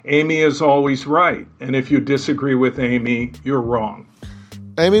Amy is always right. And if you disagree with Amy, you're wrong.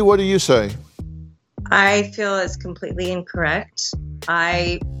 Amy, what do you say? I feel it's completely incorrect.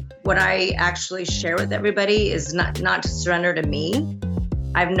 What I actually share with everybody is not to surrender to me.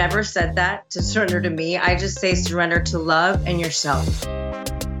 I've never said that, to surrender to me. I just say surrender to love and yourself.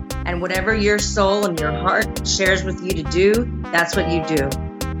 And whatever your soul and your heart shares with you to do, that's what you do.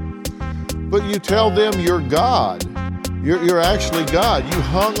 But you tell them you're God. You're actually God. You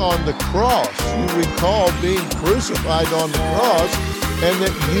hung on the cross. You recall being crucified on the cross and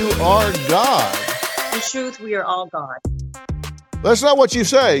that you are God. In truth, we are all God. That's not what you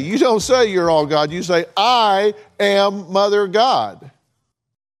say. You don't say you're all God. You say, I am Mother God.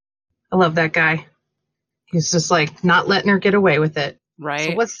 I love that guy. He's just like not letting her get away with it.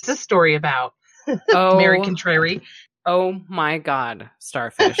 Right. So what's this story about? Oh, Mary Contrary. Oh my God,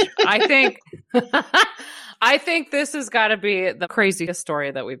 Starfish. I think this has got to be the craziest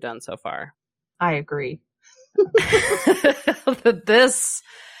story that we've done so far. I agree.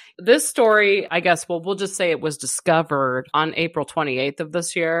 This story, I guess, we'll just say it was discovered on April 28th of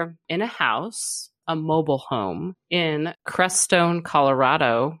this year in a house, a mobile home in Crestone,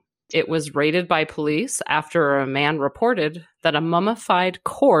 Colorado. It was raided by police after a man reported that a mummified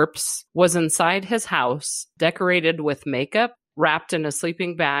corpse was inside his house, decorated with makeup, wrapped in a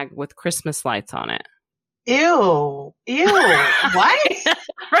sleeping bag with Christmas lights on it. Ew. What? Right?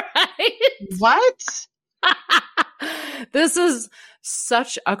 What? This is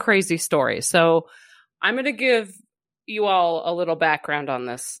such a crazy story. So I'm going to give you all a little background on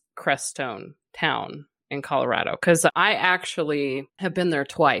this Crestone town in Colorado, because I actually have been there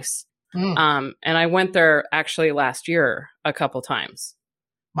twice. And I went there actually last year a couple times.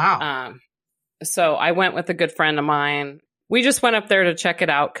 Wow. So I went with a good friend of mine. We just went up there to check it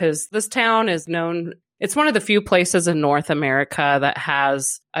out because this town is known. It's one of the few places in North America that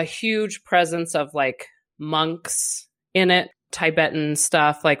has a huge presence of like monks in it, Tibetan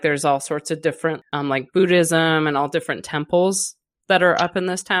stuff. Like there's all sorts of different like Buddhism and all different temples that are up in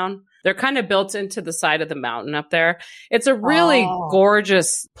this town. They're kind of built into the side of the mountain up there. It's a really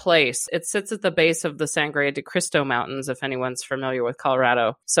gorgeous place. It sits at the base of the Sangre de Cristo Mountains, if anyone's familiar with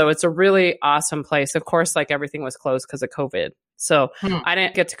Colorado. So it's a really awesome place. Of course, like everything was closed because of COVID. So I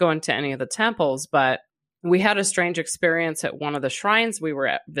didn't get to go into any of the temples, but we had a strange experience at one of the shrines we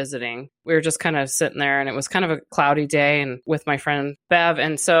were visiting. We were just kind of sitting there and it was kind of a cloudy day and with my friend Bev.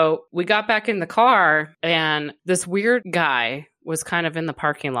 And so we got back in the car and this weird guy was kind of in the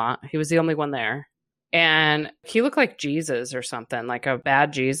parking lot. He was the only one there. And he looked like Jesus or something, like a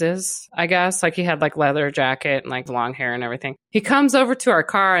bad Jesus, I guess. Like he had like leather jacket and like long hair and everything. He comes over to our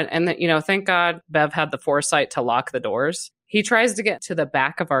car and you know, thank God Bev had the foresight to lock the doors. He tries to get to the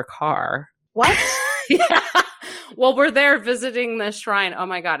back of our car. What? Yeah. Well, we're there visiting the shrine. Oh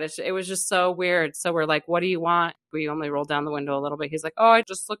my God. It was just so weird. So we're like, what do you want? We only rolled down the window a little bit. He's like, oh, I'm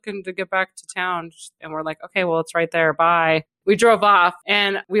just looking to get back to town. And we're like, okay, well, it's right there. Bye. We drove off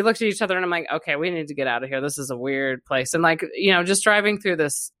and we looked at each other and I'm like, okay, we need to get out of here. This is a weird place. And like, you know, just driving through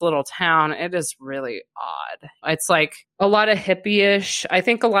this little town, it is really odd. It's like a lot of hippie-ish. I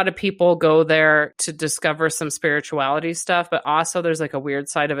think a lot of people go there to discover some spirituality stuff, but also there's like a weird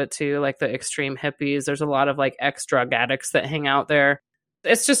side of it too, like the extreme hippies. There's a lot of like ex-drug addicts that hang out there.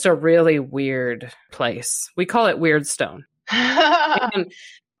 It's just a really weird place. We call it Weirdstone. And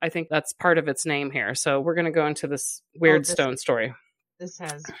I think that's part of its name here. So we're going to go into this Weirdstone story. This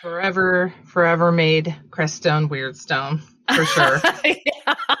has forever made Crestone Weirdstone, for sure.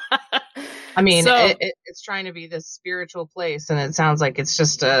 Yeah. I mean, it's trying to be this spiritual place, and it sounds like it's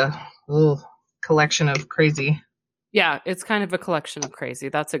just a collection of crazy. Yeah, it's kind of a collection of crazy.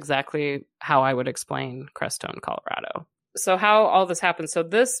 That's exactly how I would explain Crestone, Colorado. So how all this happened. So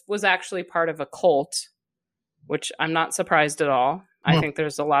this was actually part of a cult, which I'm not surprised at all. I think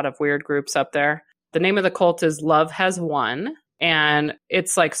there's a lot of weird groups up there. The name of the cult is Love Has Won, and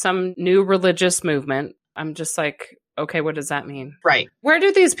it's like some new religious movement. I'm just like, okay, what does that mean? Right. Where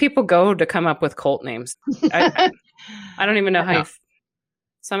do these people go to come up with cult names? I don't even know how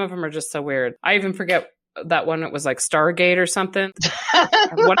some of them are just so weird. I even forget that one. It was like Stargate or something.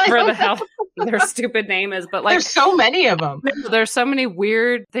 Whatever the hell their stupid name is. But like, there's so many of them. There's so many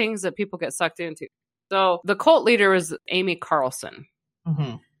weird things that people get sucked into. So the cult leader was Amy Carlson.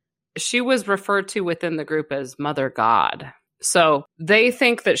 Mm-hmm. She was referred to within the group as Mother God. So they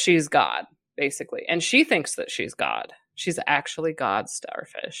think that she's God, basically. And she thinks that she's God. She's actually God,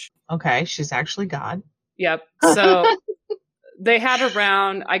 Starfish. Okay, she's actually God. Yep. So they had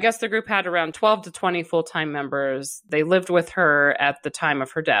around, I guess the group had around 12 to 20 full-time members. They lived with her at the time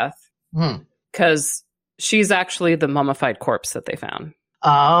of her death because she's actually the mummified corpse that they found.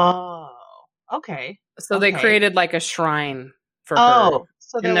 Oh, okay. So they created like a shrine for her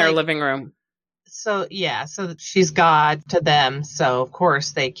in their living room. So, yeah, so she's God to them. So, of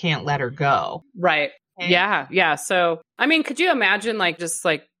course, they can't let her go. Right. Okay. Yeah. So, I mean, could you imagine like just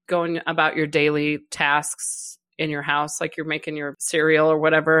like going about your daily tasks in your house, like you're making your cereal or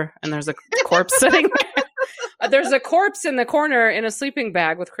whatever, and there's a corpse sitting there? There's a corpse in the corner in a sleeping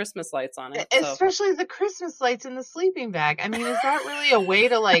bag with Christmas lights on it. So. Especially the Christmas lights in the sleeping bag. I mean, is that really a way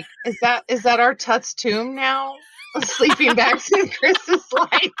to like, is that our Tut's tomb now? Sleeping bags and Christmas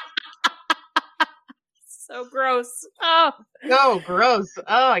lights. So gross. Oh, so gross.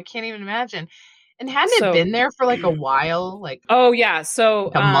 Oh, I can't even imagine. And hadn't it been there for like a while? Like, oh yeah.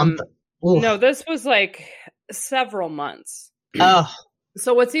 So like a month. Oof. No, this was like several months. Oh.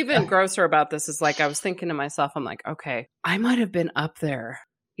 So what's even grosser about this is like, I was thinking to myself, I'm like, okay, I might have been up there.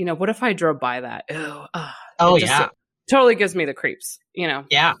 You know, what if I drove by that? Ew, yeah. Totally gives me the creeps, you know?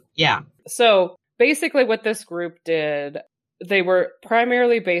 Yeah. Yeah. So basically what this group did, they were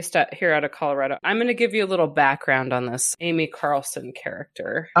primarily based here out of Colorado. I'm going to give you a little background on this Amy Carlson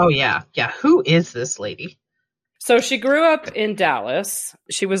character. Oh, yeah. Yeah. Who is this lady? So she grew up in Dallas.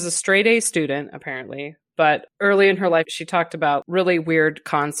 She was a straight A student, apparently. But early in her life, she talked about really weird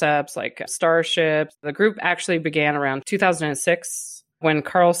concepts like starships. The group actually began around 2006 when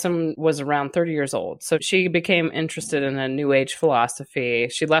Carlson was around 30 years old. So she became interested in a New Age philosophy.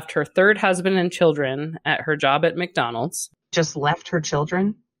 She left her third husband and children at her job at McDonald's. Just left her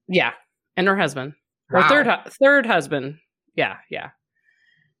children? Yeah. And her husband. Wow. Her third husband. Yeah.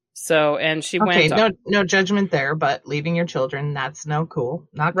 So, and she went... Okay, no judgment there, but leaving your children, that's not cool.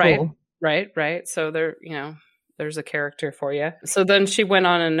 Right. So there's a character for you. So then she went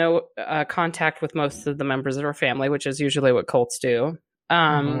on a no contact with most of the members of her family, which is usually what cults do.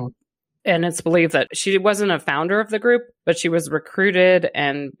 And it's believed that she wasn't a founder of the group, but she was recruited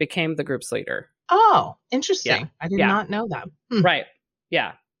and became the group's leader. Oh, interesting. Yeah. I did not know that. Right.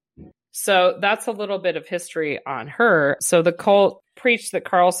 Yeah. So that's a little bit of history on her. So the cult preached that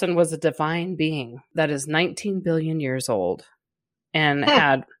Carlson was a divine being that is 19 billion years old and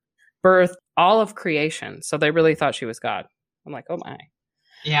had birthed all of creation. So they really thought she was God. I'm like, oh my.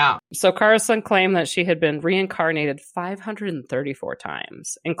 Yeah. So Carlson claimed that she had been reincarnated 534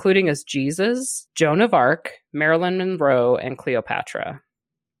 times, including as Jesus, Joan of Arc, Marilyn Monroe, and Cleopatra.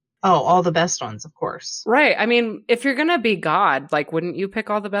 Oh, all the best ones, of course. Right. I mean, if you're going to be God, like, wouldn't you pick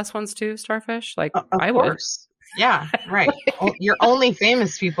all the best ones too, Starfish? Like, I would. Yeah, right. You're only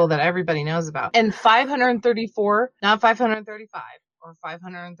famous people that everybody knows about. And 534, not 535 or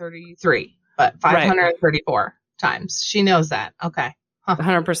 533, but 534 times. She knows that. Okay.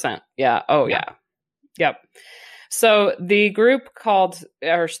 100%. Yeah. Oh, yeah. Yep. So the group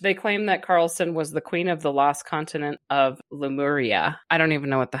they claim that Carlson was the queen of the lost continent of Lemuria. I don't even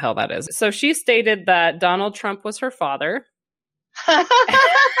know what the hell that is. So she stated that Donald Trump was her father.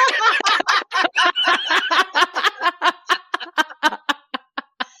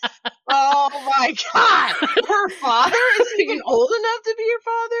 Oh my God. Her father isn't even old enough to be your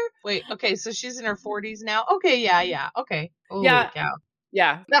father? Wait, okay, so she's in her 40s now? Okay, yeah. Okay. Holy cow.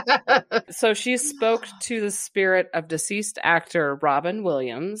 Yeah. So she spoke to the spirit of deceased actor Robin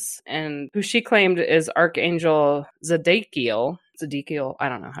Williams, and who she claimed is Archangel Zedekiel. I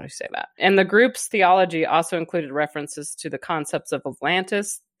don't know how to say that. And the group's theology also included references to the concepts of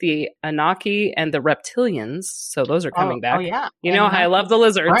Atlantis, the Anunnaki, and the reptilians. So those are coming back. Oh, yeah. You know how I love the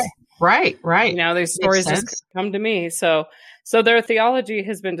lizards. Right. You know, these stories just come to me. So their theology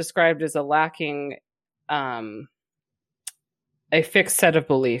has been described as a lacking a fixed set of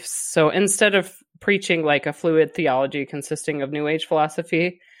beliefs. So instead of preaching like a fluid theology consisting of New Age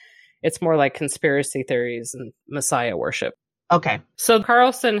philosophy, it's more like conspiracy theories and Messiah worship. Okay. So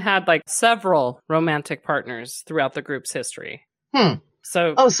Carlson had like several romantic partners throughout the group's history.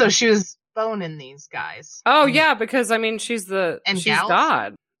 So she was boning these guys. Oh yeah, because I mean she's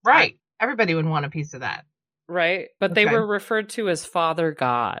God. Right. Everybody would want a piece of that. Right. But they were referred to as Father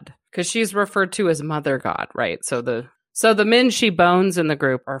God because she's referred to as Mother God, right? So the men she bones in the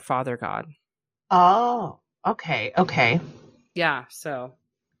group are Father God. Oh, okay. Yeah, so.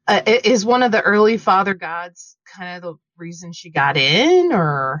 Is one of the early Father Gods kind of the reason she got in,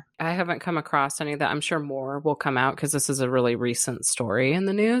 or? I haven't come across any of that. I'm sure more will come out because this is a really recent story in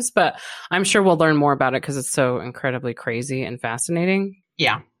the news, but I'm sure we'll learn more about it because it's so incredibly crazy and fascinating.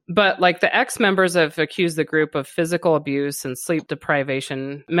 Yeah. But like the ex-members have accused the group of physical abuse and sleep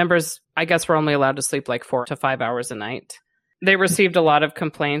deprivation. Members, I guess, were only allowed to sleep like 4 to 5 hours a night. They received a lot of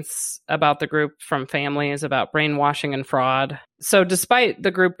complaints about the group from families about brainwashing and fraud. So despite the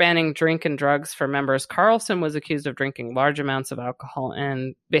group banning drink and drugs for members, Carlson was accused of drinking large amounts of alcohol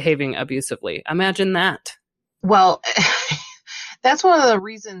and behaving abusively. Imagine that. Well, that's one of the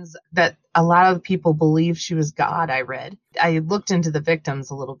reasons that a lot of people believe she was God, I read. I looked into the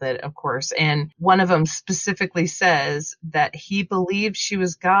victims a little bit, of course, and one of them specifically says that he believed she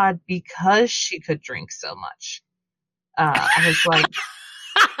was God because she could drink so much. I was like,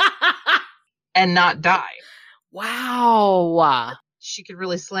 and not die. Wow. She could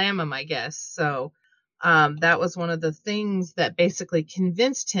really slam him, I guess. So that was one of the things that basically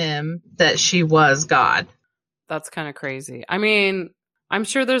convinced him that she was God. That's kind of crazy. I mean, I'm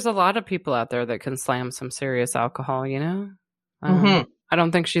sure there's a lot of people out there that can slam some serious alcohol, you know? I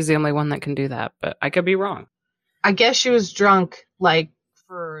don't think she's the only one that can do that, but I could be wrong. I guess she was drunk like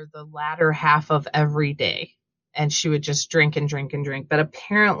for the latter half of every day. And she would just drink and drink and drink. But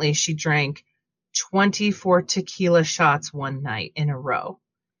apparently she drank 24 tequila shots one night in a row.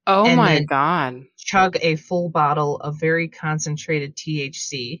 Oh and my then God. Chug a full bottle of very concentrated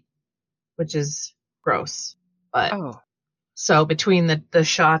THC, which is gross. But so between the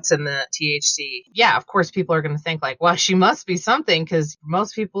shots and the THC, yeah, of course people are going to think like, well, she must be something because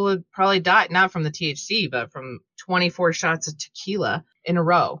most people would probably die, not from the THC, but from 24 shots of tequila in a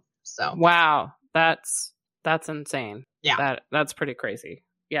row. So wow, that's insane. Yeah. That's pretty crazy.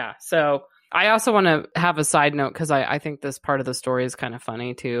 Yeah. So I also want to have a side note because I think this part of the story is kind of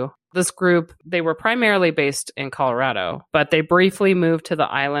funny too. This group, they were primarily based in Colorado, but they briefly moved to the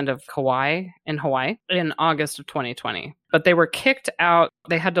island of Hawaii in August of 2020. But they were kicked out.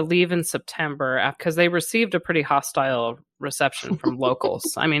 They had to leave in September because they received a pretty hostile reception from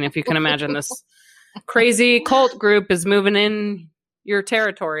locals. I mean, if you can imagine, this crazy cult group is moving in your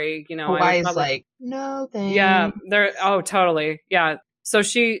territory, you know. Hawaii's like, no thanks. Yeah, totally. Yeah. So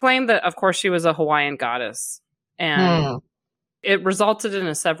she claimed that, of course, she was a Hawaiian goddess. And it resulted in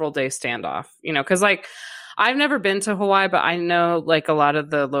a several-day standoff, you know, because, like, I've never been to Hawaii, but I know, like, a lot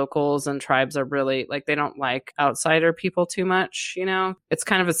of the locals and tribes are really, like, they don't like outsider people too much, you know. It's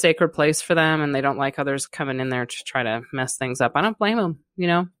kind of a sacred place for them, and they don't like others coming in there to try to mess things up. I don't blame them, you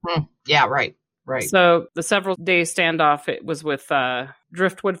know. Yeah, right. Right. So the several-day standoff, it was with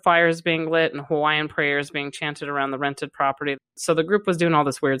driftwood fires being lit and Hawaiian prayers being chanted around the rented property. So the group was doing all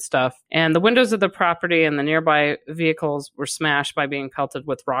this weird stuff. And the windows of the property and the nearby vehicles were smashed by being pelted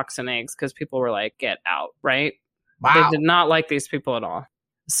with rocks and eggs because people were like, get out, right? Wow. They did not like these people at all.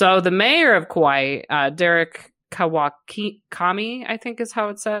 So the mayor of Kauai, Derek Kawakami, I think is how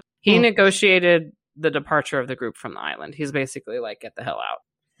it's said, he negotiated the departure of the group from the island. He's basically like, get the hell out.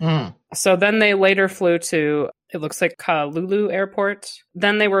 So then they later flew to, it looks like Kalulu Airport.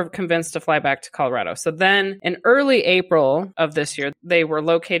 Then they were convinced to fly back to Colorado. So then in early April of this year, they were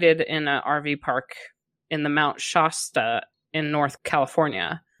located in an RV park in the Mount Shasta in North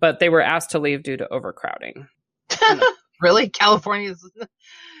California, but they were asked to leave due to overcrowding. Really? California's...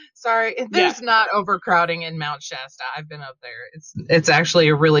 Sorry, there's not overcrowding in Mount Shasta. I've been up there. It's actually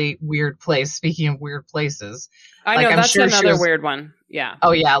a really weird place. Speaking of weird places. I know, like, that's another weird one. Yeah.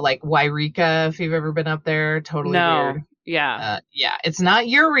 Oh, yeah, like Wairika, if you've ever been up there. Totally weird. Yeah. Yeah, it's not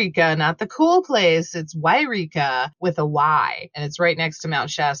Eureka, not the cool place. It's Wairika with a Y, and it's right next to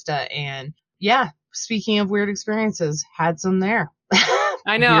Mount Shasta. And yeah, speaking of weird experiences, had some there.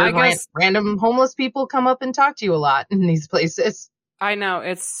 I know, I guess. Random homeless people come up and talk to you a lot in these places. I know,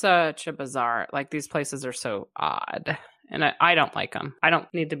 it's such a bizarre, like, these places are so odd, and I don't like them. I don't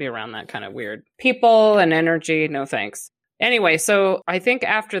need to be around that kind of weird people and energy. No thanks. Anyway, so I think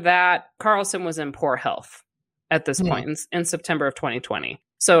after that, Carlson was in poor health at this point in September of 2020.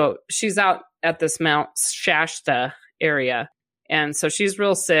 So she's out at this Mount Shasta area, and so she's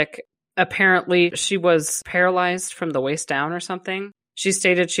real sick. Apparently, she was paralyzed from the waist down or something. She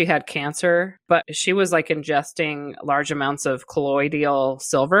stated she had cancer, but she was like ingesting large amounts of colloidal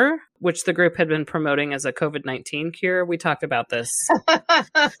silver, which the group had been promoting as a COVID-19 cure. We talked about this.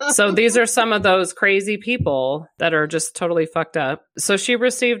 So these are some of those crazy people that are just totally fucked up. So she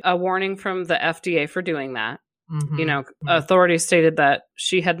received a warning from the FDA for doing that. You know, authorities stated that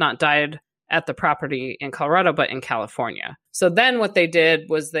she had not died at the property in Colorado, but in California. So then what they did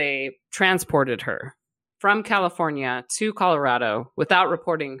was they transported her from California to Colorado without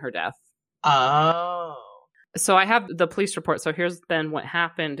reporting her death. Oh. So I have the police report. So here's then what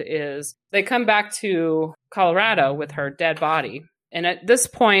happened is they come back to Colorado with her dead body. And at this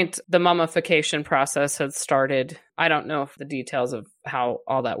point, the mummification process had started. I don't know if the details of how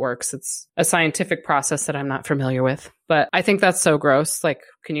all that works. It's a scientific process that I'm not familiar with. But I think that's so gross. Like,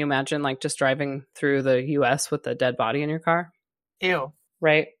 can you imagine like just driving through the US with a dead body in your car? Ew.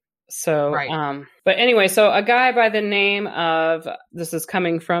 Right. So, Right. But anyway, so a guy by the name of, this is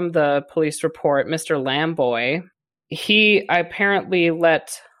coming from the police report, Mr. Lamboy, he apparently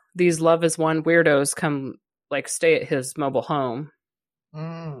let these Love is One weirdos come like stay at his mobile home.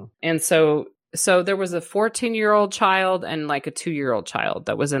 And so there was a 14-year-old child and like a 2-year-old child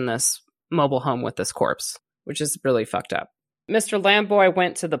that was in this mobile home with this corpse, which is really fucked up. Mr. Lamboy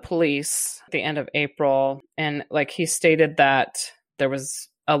went to the police at the end of April, and like he stated that there was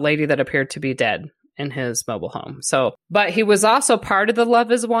a lady that appeared to be dead in his mobile home. So, but he was also part of the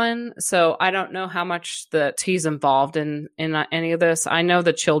Love is One. So I don't know how much that he's involved in any of this. I know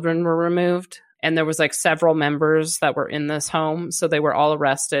the children were removed, and there was like several members that were in this home. So they were all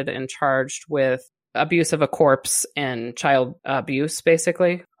arrested and charged with abuse of a corpse and child abuse,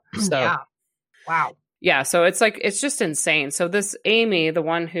 basically. So, Yeah. Wow. Yeah, so it's like, it's just insane. So this Amy, the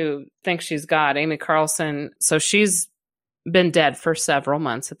one who thinks she's God, Amy Carlson, so she's been dead for several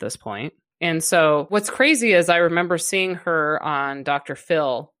months at this point. And so what's crazy is I remember seeing her on Dr.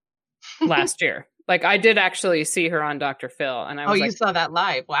 Phil last year. Like I did actually see her on Dr. Phil. And I was you saw that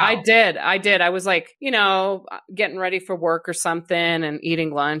live. Wow. I did. I was like, getting ready for work or something and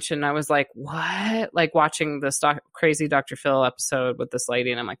eating lunch. And I was like, what? Like watching this crazy Dr. Phil episode with this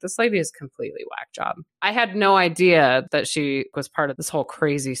lady. And I'm like, this lady is completely whack job. I had no idea that she was part of this whole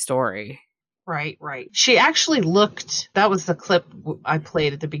crazy story. Right. She actually looked, that was the clip I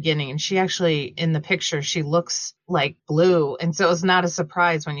played at the beginning. And she actually, in the picture, she looks like blue. And so it was not a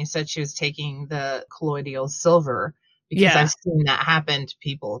surprise when you said she was taking the colloidal silver, because I've seen that happen to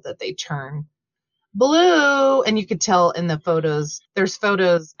people, that they turn blue. And you could tell in the photos, there's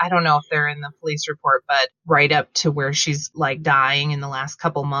photos, I don't know if they're in the police report, but right up to where she's like dying in the last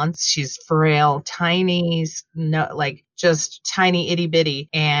couple months. She's frail, tiny, like just tiny itty bitty,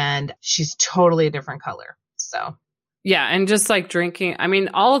 and she's totally a different color. So yeah, and just like drinking, I mean,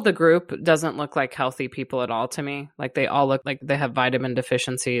 all of the group doesn't look like healthy people at all to me. Like they all look like they have vitamin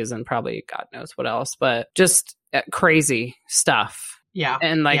deficiencies and probably God knows what else, but just crazy stuff. Yeah.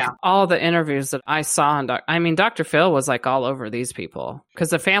 And like all the interviews that I saw on Dr. Phil was like all over these people,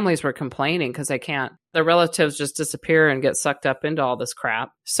 because the families were complaining because their relatives just disappear and get sucked up into all this crap.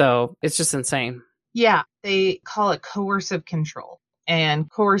 So it's just insane. Yeah. They call it coercive control, and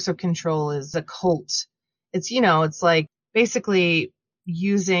coercive control is a cult. It's, it's like basically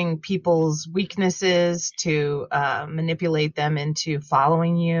using people's weaknesses to manipulate them into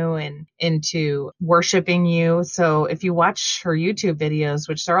following you and into worshiping you. So if you watch her YouTube videos,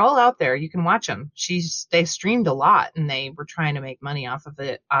 which they're all out there, you can watch them. They streamed a lot and they were trying to make money off of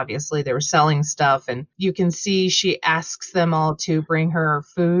it. Obviously, they were selling stuff, and you can see she asks them all to bring her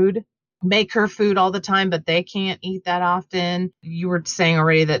food, make her food all the time, but they can't eat that often. You were saying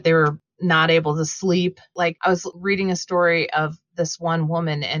already that they were not able to sleep. Like I was reading a story of this one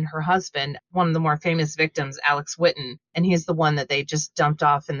woman and her husband, one of the more famous victims, Alex Whitten, and he's the one that they just dumped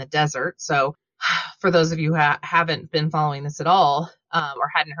off in the desert. So for those of you who haven't been following this at all, or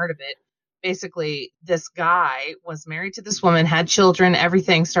hadn't heard of it, basically this guy was married to this woman, had children,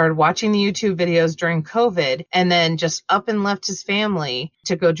 everything, started watching the YouTube videos during COVID, and then just up and left his family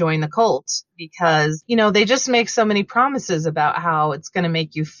to go join the cult, because, they just make so many promises about how it's going to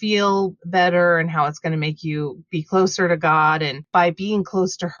make you feel better and how it's going to make you be closer to God. And by being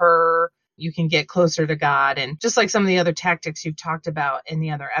close to her, you can get closer to God. And just like some of the other tactics you've talked about in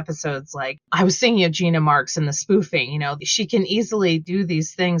the other episodes, like I was thinking of Gina Marks and the spoofing, she can easily do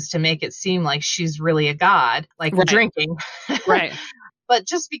these things to make it seem like she's really a god, like the drinking. Right. But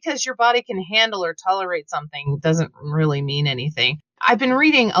just because your body can handle or tolerate something doesn't really mean anything. I've been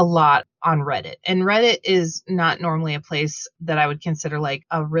reading a lot on Reddit, and Reddit is not normally a place that I would consider like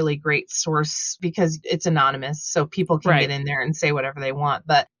a really great source because it's anonymous. So people can get in there and say whatever they want.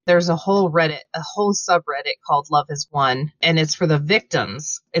 But there's a whole subreddit called Love is One, and it's for the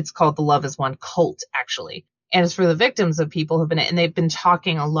victims. It's called the Love is One cult, actually. And it's for the victims of people who've been, and they've been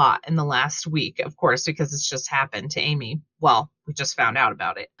talking a lot in the last week, of course, because it's just happened to Amy. Well, we just found out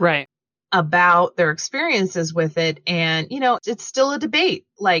about it. Right. About their experiences with it. And, it's still a debate.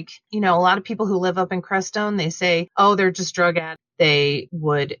 Like, a lot of people who live up in Crestone, they say, oh, they're just drug addicts. They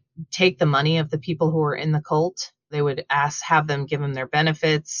would take the money of the people who are in the cult. They would have them give them their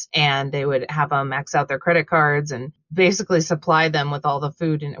benefits, and they would have them max out their credit cards and basically supply them with all the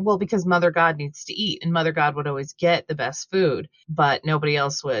food. And because Mother God needs to eat, and Mother God would always get the best food, but nobody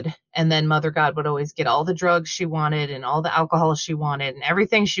else would. And then Mother God would always get all the drugs she wanted and all the alcohol she wanted and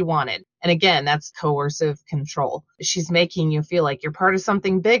everything she wanted. And again, that's coercive control. She's making you feel like you're part of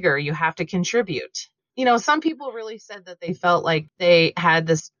something bigger. You have to contribute. some people really said that they felt like they had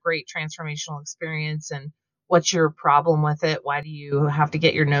this great transformational experience, and what's your problem with it? Why do you have to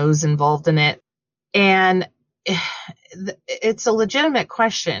get your nose involved in it? And it's a legitimate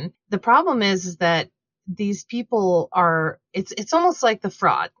question. The problem is that these people it's almost like the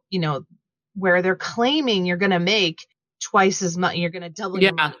fraud, where they're claiming you're going to make twice as much, you're going to double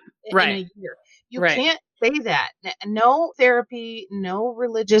your money in a year. You can't say that. No therapy, no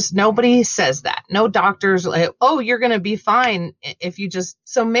religious, nobody says that. No doctors, you're going to be fine if you just.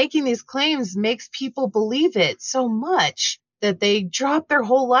 So making these claims makes people believe it so much that they drop their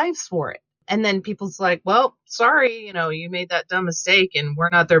whole lives for it. And then people's like, well, sorry, you made that dumb mistake and we're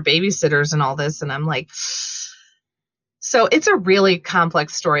not their babysitters and all this. And I'm like, so it's a really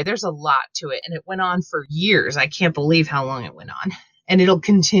complex story. There's a lot to it. And it went on for years. I can't believe how long it went on. And it'll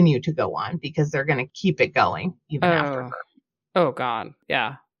continue to go on because they're going to keep it going even after her. Oh, God.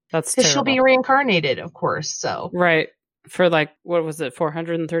 Yeah. That's because terrible. She'll be reincarnated, of course. So right. For what was it,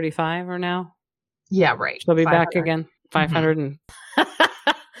 435 or now? Yeah, right. She'll be back again. 500 and...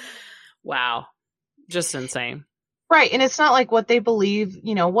 Wow. Just insane. Right. And it's not like what they believe,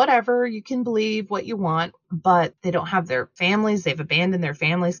 whatever, you can believe what you want, but they don't have their families. They've abandoned their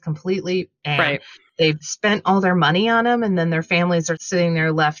families completely. And they've spent all their money on them. And then their families are sitting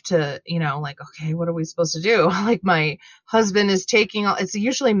there left to, okay, what are we supposed to do? Like my husband is it's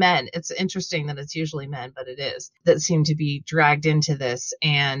usually men. It's interesting that it's usually men, but it is that seem to be dragged into this.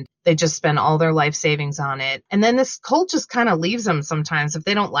 And they just spend all their life savings on it. And then this cult just kind of leaves them sometimes if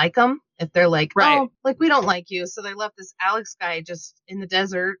they don't like them. If they're like, we don't like you. So they left this Alex guy just in the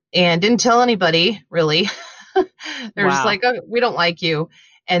desert and didn't tell anybody, really. They're just like, oh, we don't like you.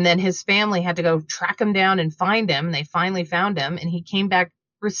 And then his family had to go track him down and find him. And they finally found him. And he came back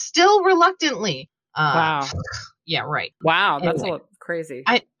still reluctantly. Wow. Yeah, right. Wow. That's crazy.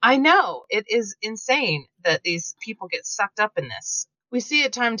 I know. It is insane that these people get sucked up in this. We see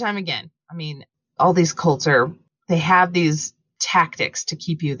it time and time again. I mean, all these cults they have these tactics to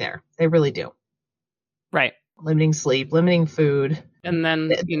keep you there. They really do. Right. Limiting sleep, limiting food. And then,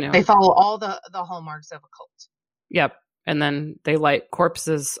 they follow all the hallmarks of a cult. Yep. And then they light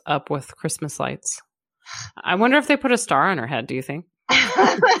corpses up with Christmas lights. I wonder if they put a star on her head, do you think?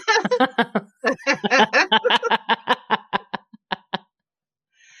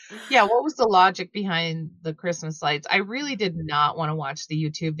 Yeah, what was the logic behind the Christmas lights? I really did not want to watch the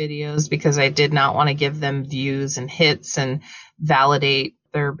YouTube videos because I did not want to give them views and hits and validate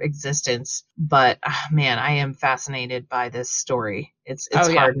their existence. But man, I am fascinated by this story. It's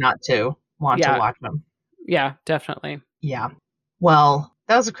hard not to want to watch them. Yeah, definitely. Yeah. Well,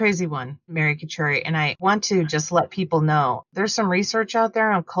 that was a crazy one, Mary Kachuri. And I want to just let people know there's some research out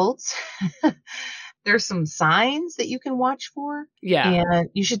there on cults. There's some signs that you can watch for. Yeah. And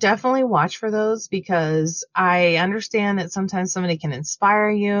you should definitely watch for those because I understand that sometimes somebody can inspire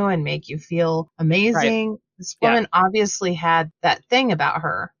you and make you feel amazing. Right. This woman obviously had that thing about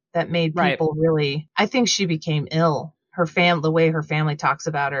her that made people really, I think she became ill. The way her family talks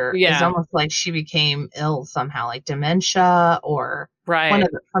about her is almost like she became ill somehow, like dementia or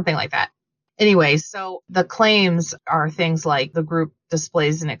something like that. Anyway, so the claims are things like the group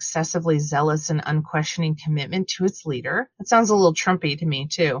displays an excessively zealous and unquestioning commitment to its leader. It sounds a little Trumpy to me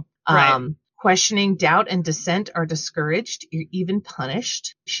too. Questioning, doubt, and dissent are discouraged, even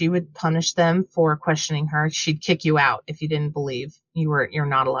punished. She would punish them for questioning her. She'd kick you out if you didn't believe you're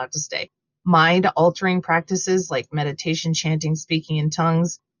not allowed to stay. Mind-altering practices like meditation, chanting, speaking in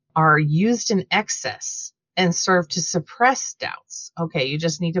tongues are used in excess and serve to suppress doubts. Okay, you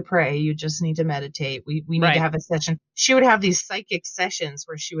just need to pray. You just need to meditate. We need to have a session. She would have these psychic sessions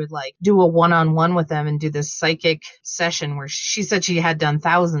where she would do a one-on-one with them and do this psychic session where she said she had done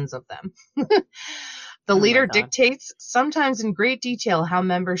thousands of them. The leader dictates, sometimes in great detail, how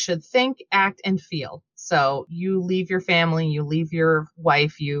members should think, act, and feel. So you leave your family, you leave your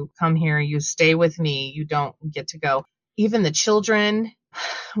wife, you come here, you stay with me, you don't get to go. Even the children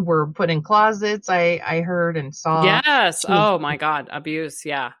were put in closets, I heard and saw. Yes. Oh my God. Abuse.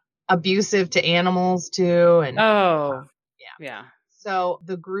 Yeah. Abusive to animals too. And yeah. So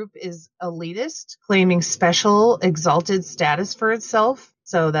the group is elitist, claiming special exalted status for itself.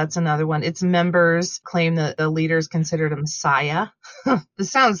 So that's another one. Its members claim that the leader is considered a messiah. This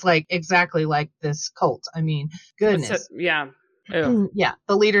sounds exactly like this cult. I mean, goodness. Ew. Yeah,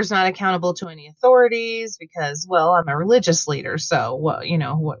 the leader's not accountable to any authorities because, I'm a religious leader. So, what are you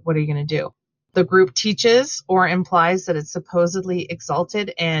going to do? The group teaches or implies that it's supposedly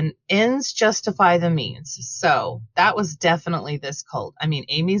exalted and ends justify the means. So that was definitely this cult. I mean,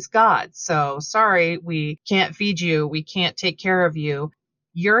 Amy's God. So sorry, we can't feed you. We can't take care of you.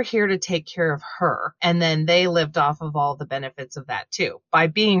 you're here to take care of her. And then they lived off of all the benefits of that too. By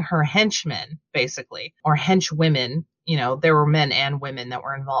being her henchmen, basically, or henchwomen, you know, there were men and women that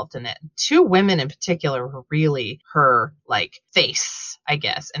were involved in it. 2 women in particular were really her, like, face, I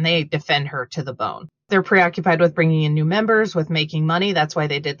guess, and they defend her to the bone. They're preoccupied with bringing in new members, with making money. That's why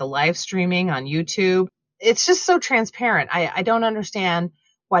they did the live streaming on YouTube. It's just so transparent. I don't understand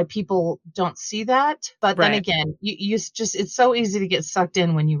why people don't see that. But then again, you just, it's so easy to get sucked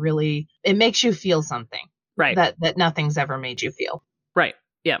in when you really, it makes you feel something. Right. That nothing's ever made you feel. Right.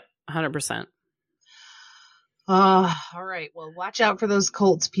 Yep. 100%. All right. Well, watch out for those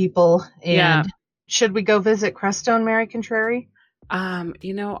cults, people. And should we go visit Crestone, Mary Contrary?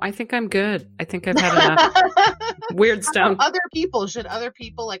 You know, I think I'm good. I think I've had enough. Weirdstone. Should other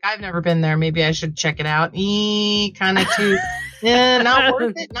people, like, I've never been there. Maybe I should check it out. Kind of too, not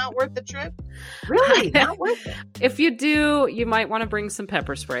worth it. Not worth the trip. Really, not worth it. If you do, you might want to bring some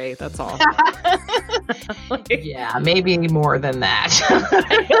pepper spray. That's all. Yeah, maybe more than that.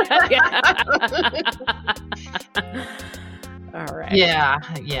 All right.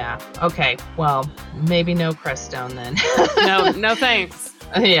 Yeah. Okay. Well, maybe no Crestone then. No thanks.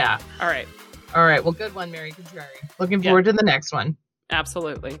 Yeah. All right. Well, good one, Mary Contrary. Looking forward to the next one.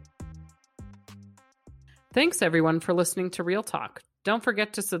 Absolutely. Thanks, everyone, for listening to Real Talk. Don't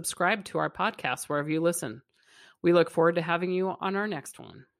forget to subscribe to our podcast wherever you listen. We look forward to having you on our next one.